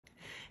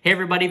Hey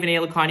everybody,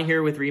 Vinay Lakhani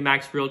here with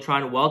Remax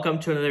Realtron. Welcome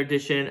to another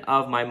edition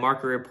of my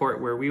market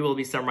report where we will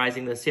be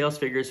summarizing the sales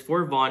figures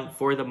for Vaughan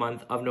for the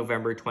month of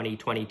November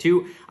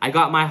 2022. I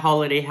got my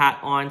holiday hat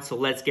on, so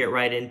let's get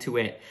right into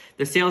it.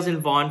 The sales in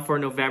Vaughan for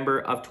November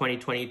of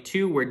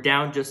 2022 were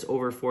down just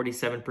over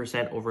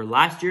 47% over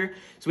last year.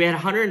 So we had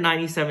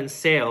 197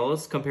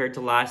 sales compared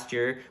to last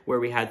year where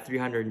we had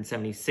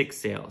 376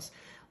 sales.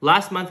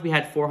 Last month, we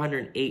had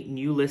 408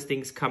 new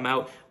listings come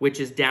out, which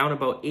is down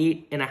about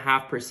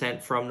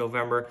 8.5% from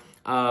November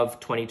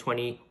of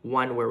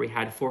 2021, where we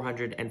had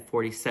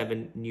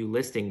 447 new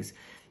listings.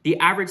 The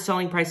average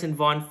selling price in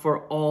Vaughan for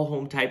all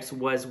home types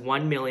was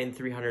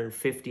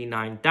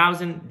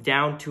 $1,359,000,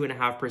 down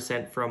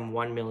 2.5% from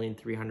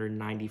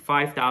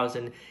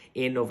 $1,395,000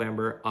 in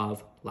November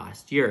of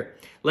last year.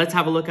 Let's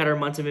have a look at our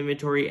months of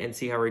inventory and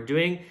see how we're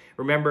doing.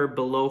 Remember,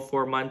 below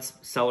 4 months,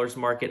 seller's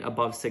market,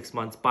 above 6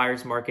 months,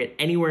 buyer's market,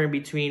 anywhere in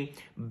between,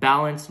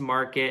 balanced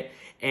market.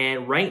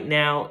 And right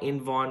now in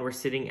Vaughan, we're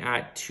sitting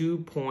at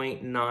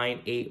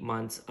 2.98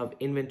 months of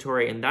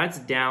inventory, and that's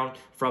down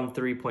from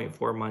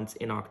 3.4 months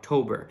in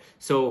October.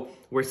 So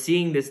we're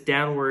seeing this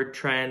downward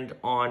trend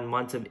on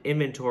months of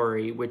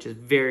inventory, which is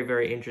very,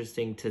 very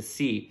interesting to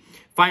see.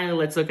 Finally,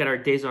 let's look at our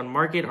days on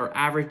market. Our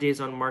average days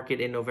on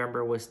market in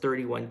November was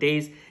 31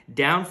 days,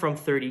 down from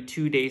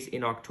 32 days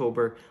in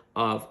October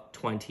of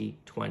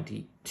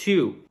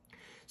 2022.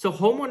 So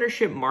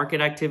homeownership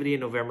market activity in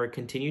November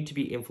continued to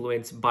be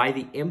influenced by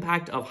the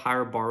impact of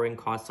higher borrowing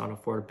costs on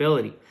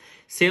affordability.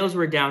 Sales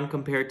were down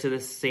compared to the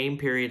same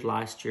period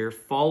last year,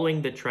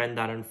 following the trend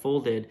that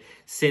unfolded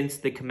since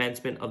the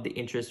commencement of the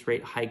interest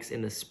rate hikes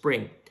in the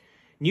spring.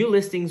 New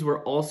listings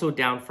were also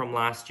down from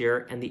last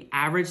year, and the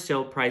average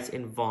sale price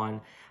in Vaughan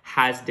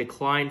has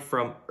declined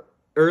from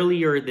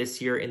earlier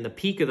this year in the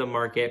peak of the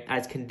market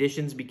as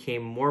conditions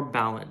became more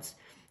balanced.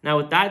 Now,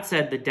 with that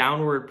said, the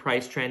downward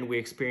price trend we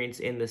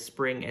experienced in the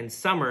spring and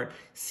summer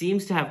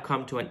seems to have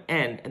come to an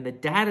end, and the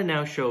data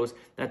now shows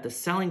that the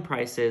selling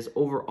prices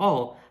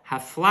overall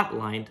have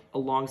flatlined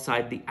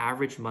alongside the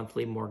average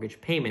monthly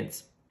mortgage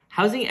payments.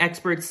 Housing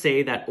experts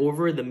say that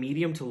over the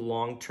medium to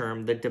long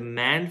term, the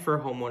demand for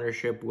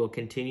homeownership will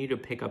continue to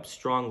pick up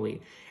strongly.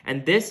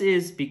 And this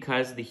is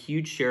because the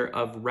huge share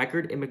of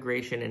record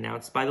immigration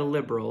announced by the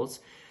Liberals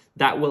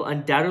that will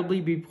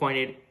undoubtedly be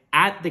pointed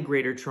at the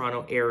Greater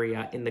Toronto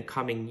Area in the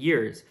coming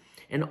years.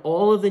 And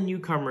all of the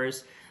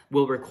newcomers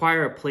will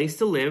require a place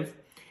to live,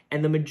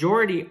 and the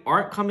majority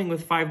aren't coming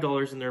with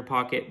 $5 in their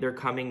pocket. They're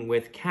coming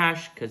with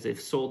cash because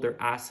they've sold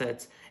their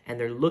assets and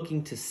they're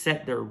looking to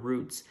set their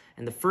roots.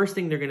 And the first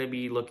thing they're going to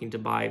be looking to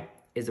buy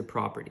is a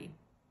property.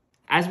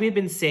 As we've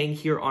been saying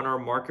here on our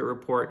market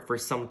report for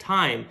some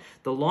time,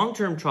 the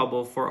long-term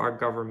trouble for our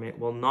government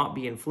will not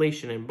be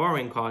inflation and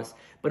borrowing costs,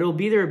 but it will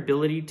be their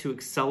ability to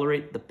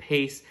accelerate the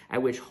pace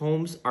at which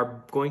homes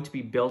are going to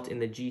be built in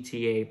the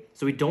GTA,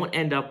 so we don't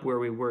end up where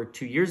we were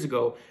 2 years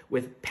ago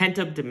with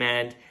pent-up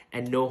demand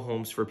and no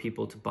homes for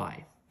people to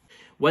buy.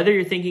 Whether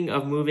you're thinking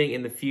of moving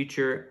in the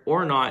future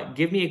or not,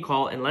 give me a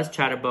call and let's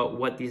chat about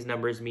what these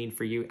numbers mean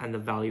for you and the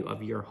value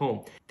of your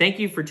home. Thank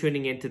you for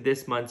tuning in to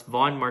this month's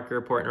Vaughan Market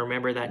Report. And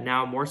remember that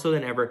now more so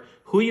than ever,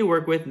 who you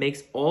work with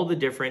makes all the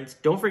difference.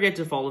 Don't forget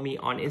to follow me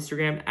on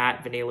Instagram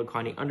at Vinay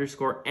Lakhani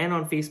 _ and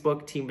on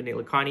Facebook, Team Vinay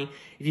Lakhani.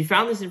 If you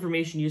found this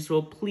information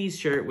useful, please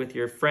share it with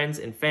your friends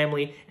and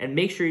family and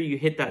make sure you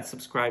hit that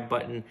subscribe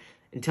button.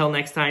 Until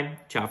next time,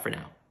 ciao for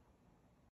now.